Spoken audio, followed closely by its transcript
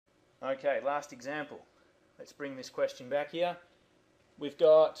Okay, last example. Let's bring this question back here. We've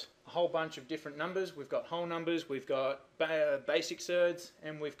got a whole bunch of different numbers. We've got whole numbers, we've got basic surds,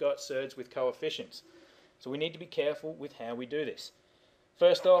 and we've got surds with coefficients. So we need to be careful with how we do this.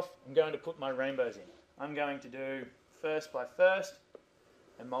 First off, I'm going to put my rainbows in. I'm going to do first by first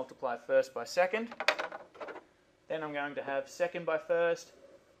and multiply first by second. Then I'm going to have second by first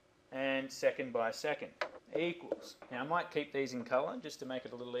and second by second equals. Now I might keep these in colour just to make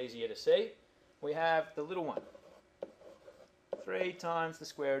it a little easier to see. We have the little one, 3 times the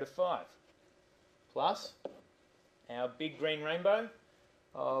square root of 5, plus our big green rainbow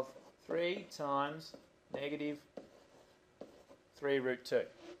of 3 times negative 3 root 2.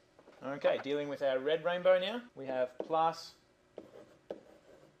 Okay, dealing with our red rainbow now, we have plus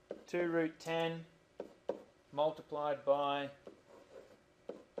 2 root 10 multiplied by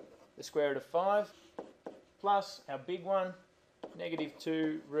the square root of 5, plus our big one, negative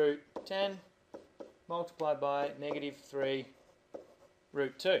 2 root 10 multiplied by negative 3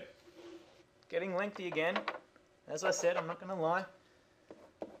 root 2. Getting lengthy again. As I said, I'm not going to lie,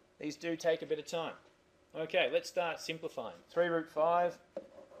 these do take a bit of time. Okay, let's start simplifying. 3 root 5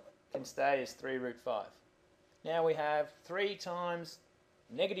 can stay as 3 root 5. Now we have 3 times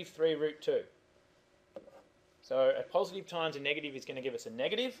negative 3 root 2. So a positive times a negative is going to give us a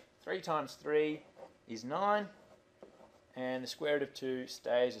negative. 3 times 3 is 9, and the square root of 2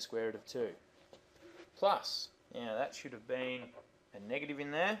 stays the square root of 2. Plus, now that should have been a negative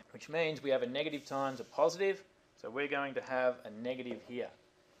in there, which means we have a negative times a positive, so we're going to have a negative here.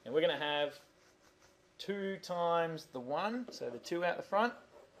 And we're going to have 2 times the 1, so the 2 out the front,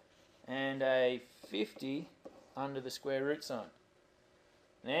 and a 50 under the square root sign.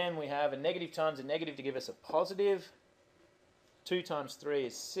 Then we have a negative times a negative to give us a positive. 2 times 3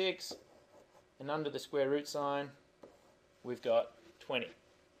 is 6, and under the square root sign we've got 20.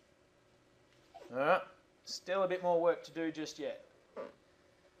 Alright, still a bit more work to do just yet.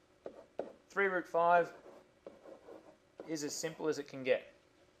 3 root 5 is as simple as it can get.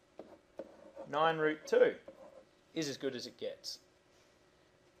 9 root 2 is as good as it gets.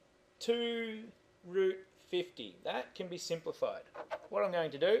 2 root 50, that can be simplified. What I'm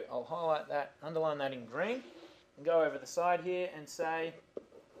going to do, I'll highlight that, underline that in green, and go over the side here and say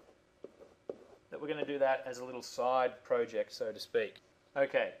that we're going to do that as a little side project, so to speak.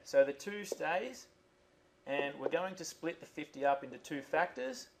 Okay, so the 2 stays, and we're going to split the 50 up into 2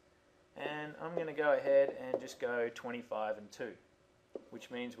 factors, and I'm going to go ahead and just go 25 and 2, which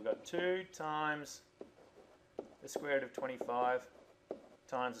means we've got 2 times the square root of 25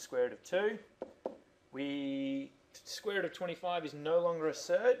 times the square root of 2. Square root of 25 is no longer a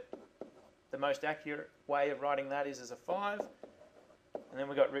surd. The most accurate way of writing that is as a 5. And then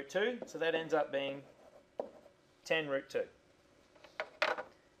we've got root 2, so that ends up being 10 root 2.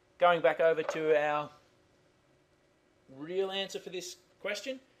 Going back over to our real answer for this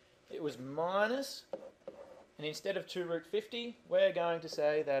question, it was minus, and instead of 2 root 50, we're going to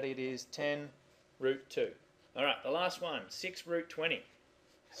say that it is 10 root 2. Alright, the last one, 6 root 20.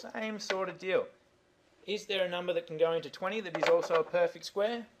 Same sort of deal. Is there a number that can go into 20 that is also a perfect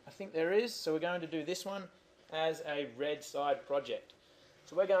square? I think there is, so we're going to do this one as a red side project.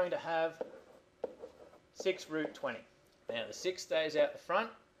 So we're going to have 6 root 20. Now the 6 stays out the front,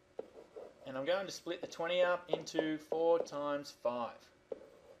 and I'm going to split the 20 up into 4 times 5.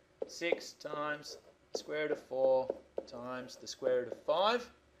 6 times the square root of 4 times the square root of 5.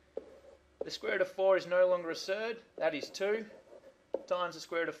 The square root of 4 is no longer a surd, that is 2 times the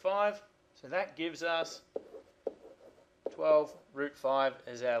square root of 5. So that gives us 12 root 5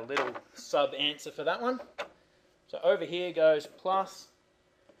 as our little sub answer for that one. So over here goes plus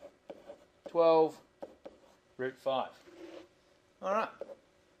 12 root 5. Alright,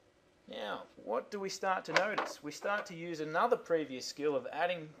 now what do we start to notice? We start to use another previous skill of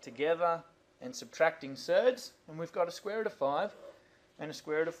adding together and subtracting surds, and we've got a square root of 5 and a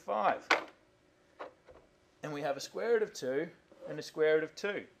square root of 5. And we have a square root of 2 and a square root of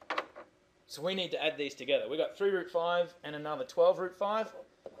 2. So we need to add these together. We've got 3 root 5 and another 12 root 5.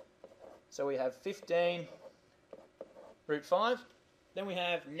 So we have 15 root 5. Then we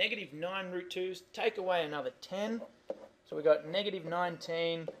have negative 9 root 2's. Take away another 10. So we've got negative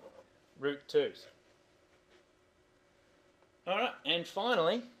 19 root 2's. Alright, and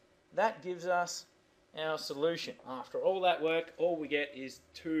finally, that gives us our solution. After all that work, all we get is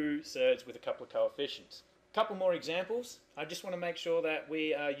 2 surds with a couple of coefficients. Couple more examples. I just want to make sure that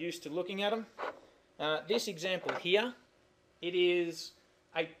we are used to looking at them. This example here, it is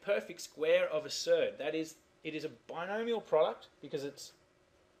a perfect square of a surd. That is, it is a binomial product because it's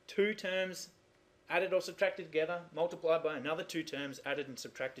 2 terms added or subtracted together, multiplied by another two terms added and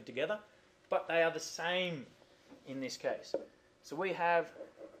subtracted together, but they are the same in this case. So we have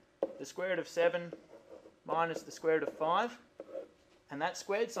the square root of 7 minus the square root of 5, and that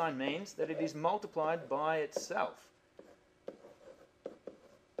squared sign means that it is multiplied by itself.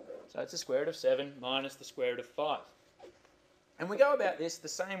 So it's the square root of 7 minus the square root of 5. And we go about this the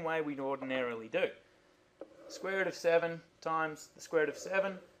same way we'd ordinarily do. Square root of 7 times the square root of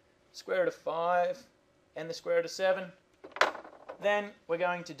 7, square root of 5, and the square root of 7. Then we're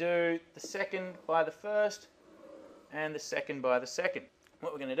going to do the second by the first, and the second by the second.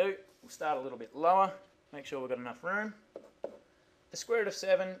 What we're going to do, we'll start a little bit lower, make sure we've got enough room. The square root of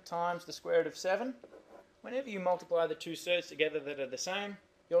 7 times the square root of 7. Whenever you multiply the two surds together that are the same,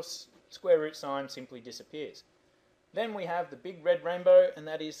 your square root sign simply disappears. Then we have the big red rainbow, and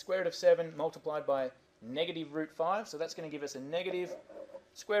that is square root of 7 multiplied by negative root 5. So that's going to give us a negative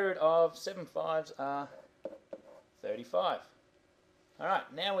square root of 7 5s are 35.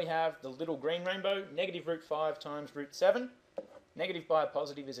 Alright, now we have the little green rainbow, negative root 5 times root 7. Negative by a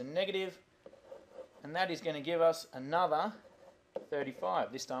positive is a negative, and that is going to give us another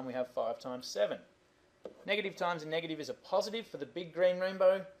 35. This time we have 5 times 7. Negative times a negative is a positive for the big green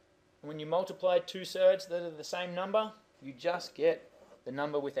rainbow, and when you multiply two surds that are the same number, you just get the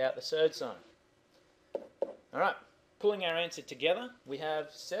number without the surd sign. Alright, pulling our answer together, we have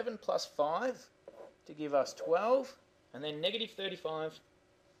 7 plus 5 to give us 12, and then negative 35,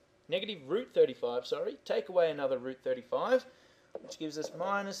 negative root 35, sorry, take away another root 35, which gives us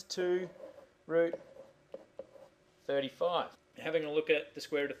minus 2 root 35. Having a look at the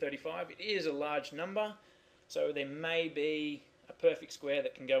square root of 35, it is a large number, so there may be a perfect square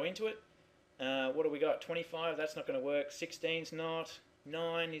that can go into it. What do we got? 25, that's not going to work. 16's not,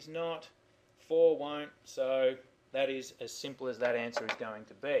 9 is not, 4 won't, so that is as simple as that answer is going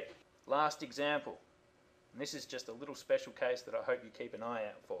to be. Last example. And this is just a little special case that I hope you keep an eye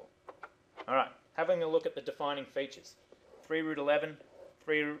out for. Alright, having a look at the defining features. 3 root 11,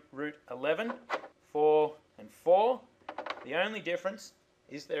 3 root 11, 4 and 4. The only difference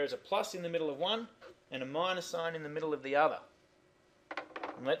is there is a plus in the middle of one and a minus sign in the middle of the other.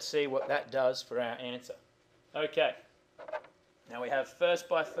 And let's see what that does for our answer. Okay, now we have first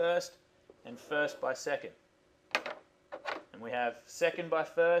by first and first by second. And we have second by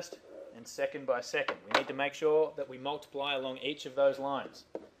first and second by second. We need to make sure that we multiply along each of those lines.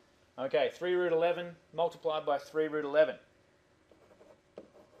 Okay, 3 root 11 multiplied by 3 root 11.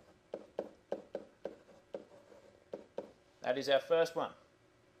 That is our first one.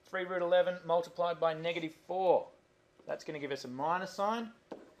 3 root 11 multiplied by negative 4. That's going to give us a minus sign.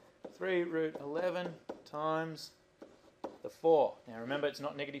 3 root 11 times the 4. Now remember, it's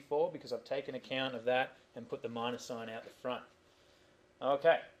not negative 4 because I've taken account of that and put the minus sign out the front.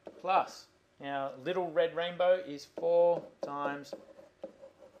 Okay, plus. Now little red rainbow is 4 times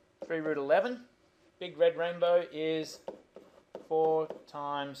 3 root 11. Big red rainbow is 4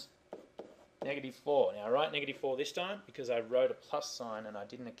 times negative 4. Now I write negative 4 this time because I wrote a plus sign and I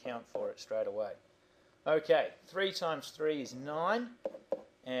didn't account for it straight away. Okay, 3 times 3 is 9,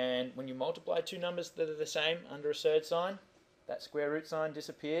 and when you multiply two numbers that are the same under a surd sign, that square root sign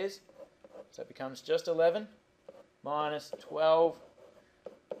disappears, so it becomes just 11 minus 12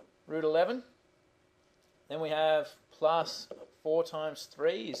 root 11. Then we have plus 4 times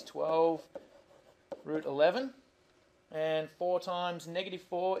 3 is 12 root 11, and 4 times negative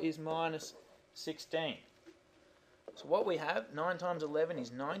 4 is minus 16. So what we have, 9 times 11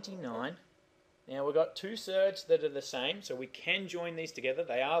 is 99. Now we've got two surds that are the same, so we can join these together.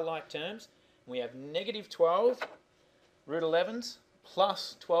 They are like terms. We have negative 12 root 11s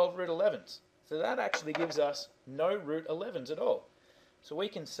plus 12 root 11s. So that actually gives us no root 11s at all. So we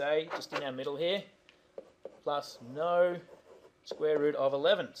can say, just in our middle here, plus no square root of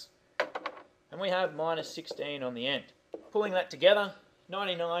 11s. And we have minus 16 on the end. Pulling that together,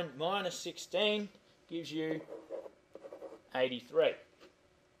 99 minus 16 gives you 83.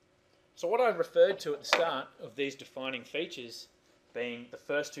 So what I referred to at the start of these defining features being the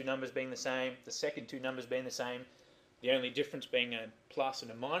first two numbers being the same, the second two numbers being the same, the only difference being a plus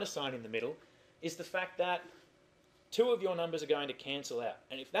and a minus sign in the middle, is the fact that two of your numbers are going to cancel out.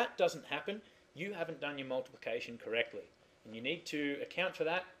 And if that doesn't happen, you haven't done your multiplication correctly. And you need to account for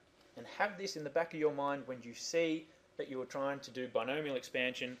that and have this in the back of your mind when you see that you are trying to do binomial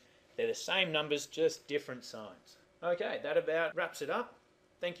expansion. They're the same numbers, just different signs. Okay, that about wraps it up.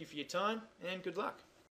 Thank you for your time and good luck.